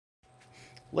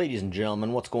Ladies and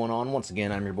gentlemen, what's going on? Once again,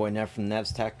 I'm your boy Nev from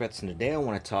Nev's Tech Bets, and today I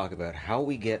want to talk about how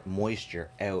we get moisture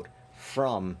out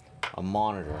from a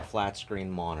monitor, a flat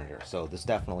screen monitor. So this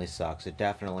definitely sucks. It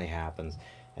definitely happens,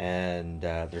 and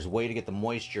there's a way to get the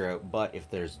moisture out. But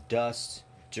if there's dust,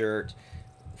 dirt,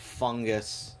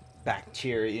 fungus,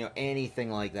 bacteria,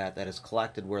 anything like that that is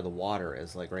collected where the water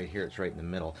is, like right here, it's right in the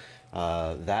middle,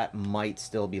 that might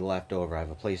still be left over. I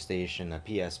have a PlayStation, a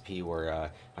PSP,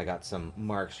 where I got some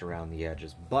marks around the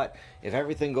edges. But if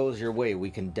everything goes your way,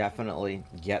 we can definitely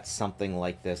get something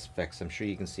like this fixed. I'm sure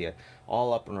you can see it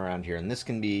all up and around here, and this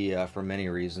can be for many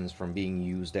reasons, from being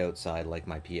used outside like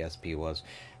my PSP was,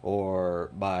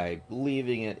 or by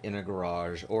leaving it in a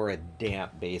garage, or a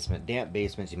damp basement. Damp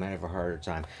basements, you might have a harder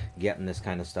time getting this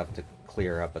kind of stuff to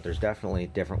clear up, but there's definitely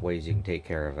different ways you can take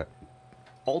care of it.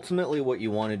 Ultimately, what you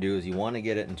want to do is you want to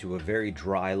get it into a very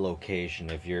dry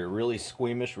location. If you're really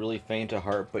squeamish, really faint of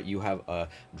heart, but you have a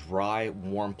dry,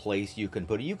 warm place you can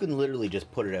put it, you can literally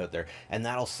just put it out there, and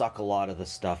that'll suck a lot of the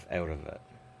stuff out of it.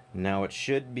 Now, it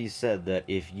should be said that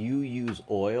if you use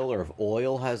oil, or if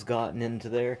oil has gotten into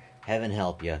there, heaven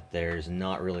help you, there's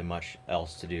not really much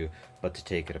else to do but to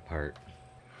take it apart.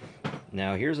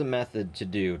 Now, here's a method to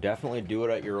do. Definitely do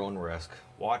it at your own risk.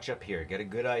 Watch up here, get a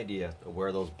good idea of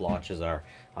where those blotches are.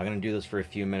 I'm going to do this for a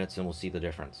few minutes and we'll see the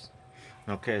difference.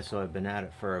 Okay, so I've been at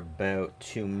it for about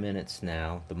 2 minutes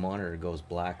now. The monitor goes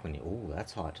black when you... Ooh,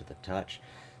 that's hot to the touch.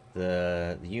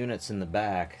 The units in the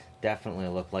back definitely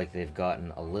look like they've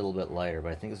gotten a little bit lighter,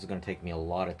 but I think this is going to take me a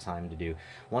lot of time to do.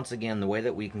 Once again, the way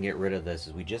that we can get rid of this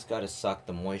is we just got to suck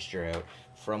the moisture out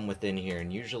from within here,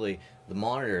 and usually the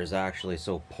monitor is actually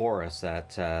so porous that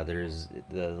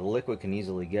the liquid can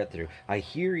easily get through. I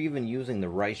hear even using the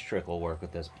rice trick will work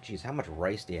with this, but geez, how much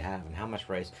rice do you have, and how much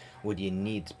rice would you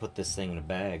need to put this thing in a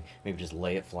bag? Maybe just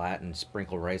lay it flat and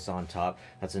sprinkle rice on top.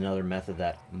 That's another method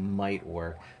that might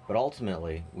work, but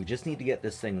ultimately we just need to get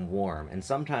this thing warm, and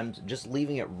sometimes just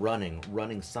leaving it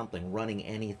running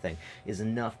anything is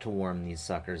enough to warm these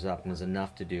suckers up, and is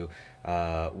enough to do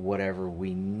whatever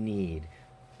we need.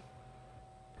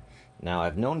 Now,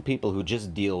 I've known people who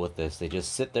just deal with this. They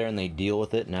just sit there and they deal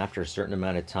with it, and after a certain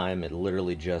amount of time, it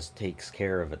literally just takes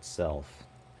care of itself.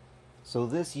 So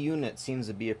this unit seems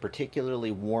to be a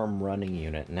particularly warm running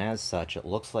unit, and as such, it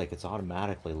looks like it's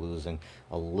automatically losing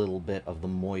a little bit of the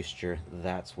moisture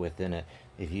that's within it.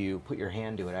 If you put your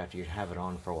hand to it after you have it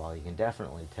on for a while, you can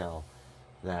definitely tell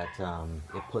that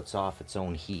it puts off its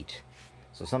own heat.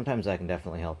 So sometimes that can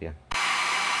definitely help you.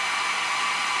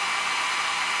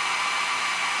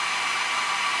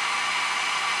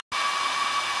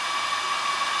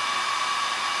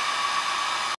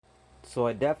 So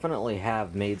I definitely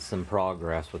have made some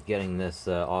progress with getting this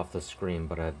off the screen,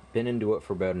 but I've been into it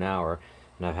for about an hour,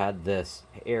 and I've had this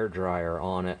air dryer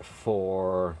on it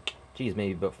for, geez,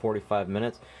 maybe about 45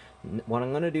 minutes. What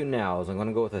I'm going to do now is I'm going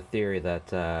to go with a theory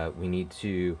that we need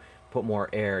to put more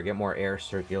air, get more air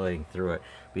circulating through it.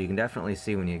 But you can definitely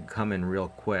see when you come in real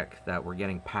quick that we're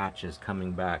getting patches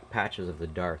coming back, patches of the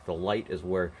dark. The light is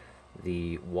where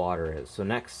the water is. So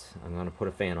next, I'm going to put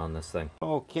a fan on this thing.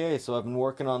 Okay, so I've been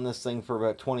working on this thing for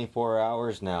about 24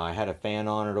 hours now. I had a fan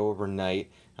on it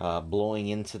overnight, blowing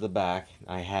into the back.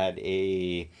 I had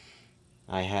a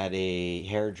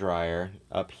hair dryer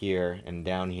up here and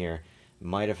down here.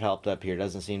 Might have helped up here.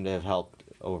 Doesn't seem to have helped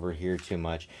over here too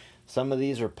much. Some of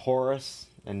these are porous,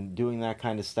 and doing that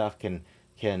kind of stuff can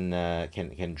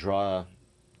draw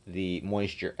the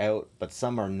moisture out, but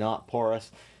some are not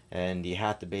porous, and you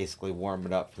have to basically warm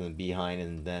it up from the behind,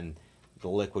 and then the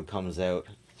liquid comes out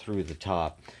through the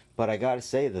top. But I gotta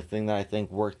say, the thing that I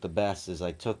think worked the best is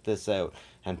I took this out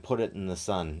and put it in the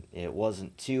sun. It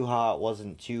wasn't too hot,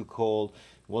 wasn't too cold,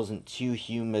 wasn't too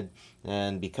humid,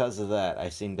 and because of that, I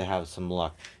seem to have some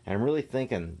luck. And I'm really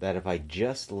thinking that if I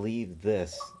just leave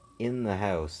this in the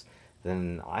house,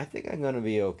 then I think I'm gonna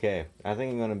be okay. I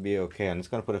think I'm gonna be okay. I'm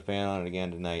just gonna put a fan on it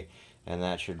again tonight, and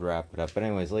that should wrap it up. But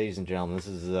anyways, ladies and gentlemen, this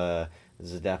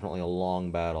is definitely a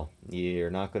long battle. You're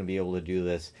not going to be able to do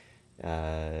this.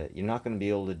 You're not going to be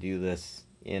able to do this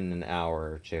in an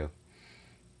hour or two.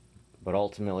 But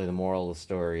ultimately, the moral of the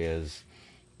story is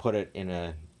put it in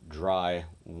a dry,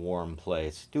 warm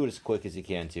place. Do it as quick as you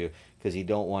can too, because you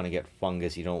don't want to get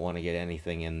fungus. You don't want to get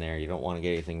anything in there. You don't want to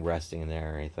get anything resting in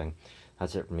there or anything.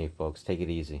 That's it for me, folks. Take it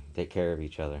easy. Take care of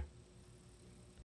each other.